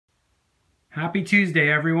Happy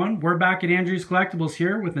Tuesday, everyone. We're back at Andrew's Collectibles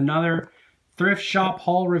here with another thrift shop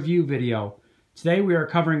haul review video. Today we are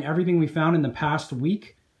covering everything we found in the past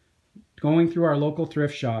week, going through our local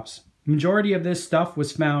thrift shops. Majority of this stuff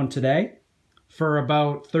was found today for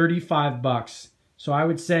about 35 bucks. So I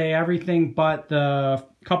would say everything but the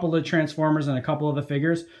couple of Transformers and a couple of the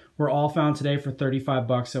figures were all found today for 35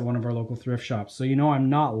 bucks at one of our local thrift shops. So you know I'm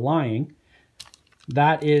not lying.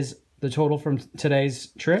 That is the total from today's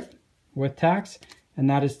trip with tax, and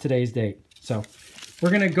that is today's date. So we're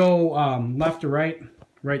gonna go left to right,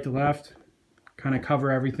 right to left, kind of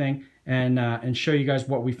cover everything and show you guys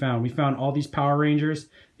what we found. We found all these Power Rangers.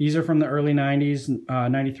 These are from the early 90s,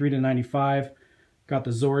 93 to 95. Got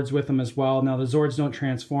the Zords with them as well. Now the Zords don't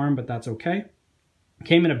transform, but that's okay.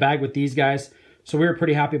 Came in a bag with these guys, so we were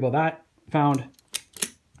pretty happy about that. Found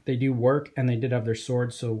they do work and they did have their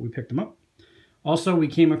swords, so we picked them up. Also, we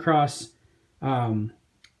came across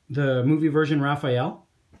the movie version Raphael,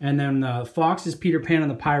 and then Fox's Peter Pan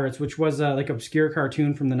and the Pirates, which was like obscure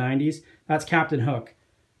cartoon from the 90s. That's Captain Hook.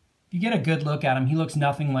 If you get a good look at him, he looks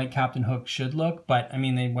nothing like Captain Hook should look, but I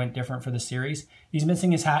mean, they went different for the series. He's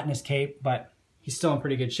missing his hat and his cape, but he's still in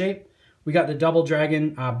pretty good shape. We got the Double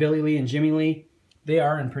Dragon, Billy Lee and Jimmy Lee. They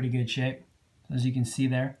are in pretty good shape, as you can see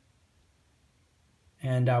there.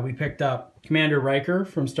 And we picked up Commander Riker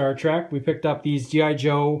from Star Trek. We picked up these G.I.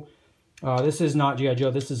 Joe. This is not G.I.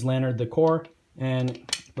 Joe. This is Leonard the Corps. And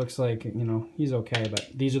looks like, you know, he's okay. But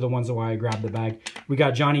these are the ones why I grabbed the bag. We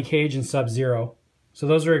got Johnny Cage and Sub-Zero. So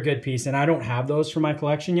those are a good piece. And I don't have those for my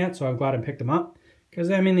collection yet, so I'm glad I picked them up. Because,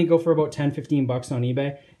 I mean, they go for about 10, 15 bucks on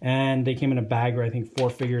eBay. And they came in a bag where I think 4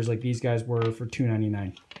 figures like these guys were for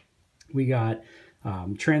 $2.99. We got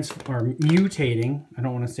mutating. I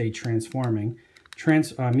don't want to say transforming.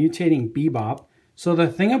 Mutating Bebop. So the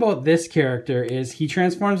thing about this character is he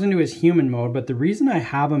transforms into his human mode, but the reason I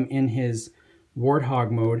have him in his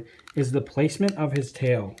warthog mode is the placement of his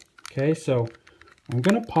tail. Okay, so I'm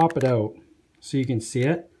going to pop it out so you can see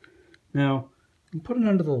it. Now, I'll put it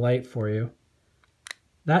under the light for you.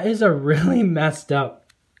 That is a really messed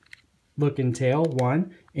up looking tail,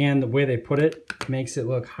 one, and the way they put it makes it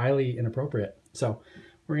look highly inappropriate. So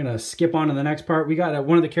we're going to skip on to the next part. We got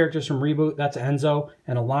one of the characters from Reboot. That's Enzo,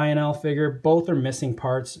 and a Lionel figure. Both are missing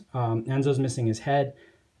parts. Enzo's missing his head,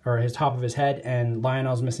 or his top of his head, and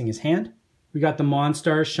Lionel's missing his hand. We got the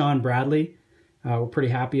Monstars, Sean Bradley. We're pretty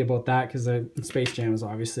happy about that because Space Jam is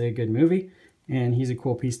obviously a good movie, and he's a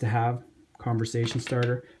cool piece to have. Conversation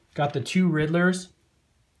starter. Got the 2 Riddlers.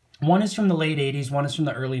 One is from the late 80s. One is from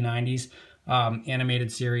the early 90s. Animated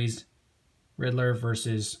series Riddler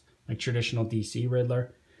versus like traditional DC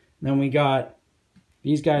Riddler. Then we got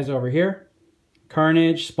these guys over here.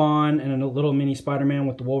 Carnage, Spawn, and a little mini Spider-Man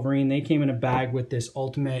with the Wolverine. They came in a bag with this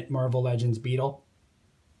Ultimate Marvel Legends Beetle,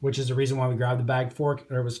 which is the reason why we grabbed the bag.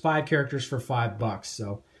 There was 5 characters for 5 bucks,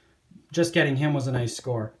 so just getting him was a nice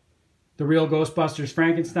score. The real Ghostbusters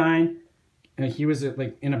Frankenstein, and he was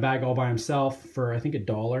like in a bag all by himself for I think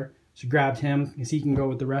 $1. So grabbed him because he can go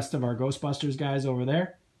with the rest of our Ghostbusters guys over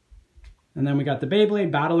there. And then we got the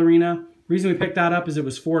Beyblade Battle Arena. Reason we picked that up is it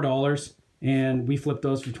was $4, and we flipped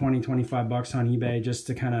those for 20, 25 bucks on eBay just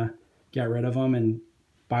to kind of get rid of them and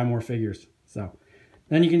buy more figures. So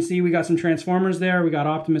then you can see we got some Transformers there. We got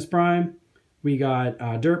Optimus Prime, we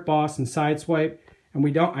got Dirt Boss and Sideswipe,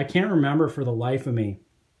 and I can't remember for the life of me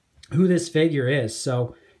who this figure is.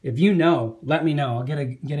 So if you know, let me know. I'll get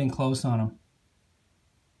in close on them.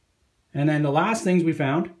 And then the last things we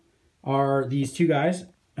found are these 2 guys,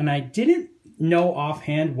 and I didn't know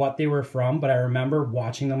offhand what they were from, but I remember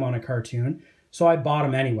watching them on a cartoon, so I bought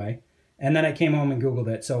them anyway. And then I came home and Googled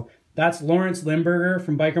it. So that's Lawrence Limburger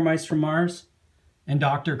from Biker Mice from Mars and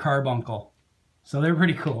Dr. Carbuncle. So they're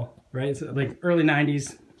pretty cool, right? It's like early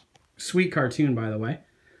 90s, sweet cartoon, by the way.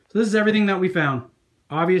 So this is everything that we found.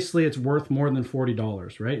 Obviously, it's worth more than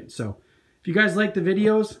 $40, right? So if you guys like the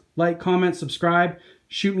videos, like, comment, subscribe,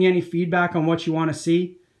 shoot me any feedback on what you want to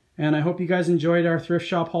see. And I hope you guys enjoyed our thrift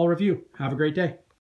shop haul review. Have a great day.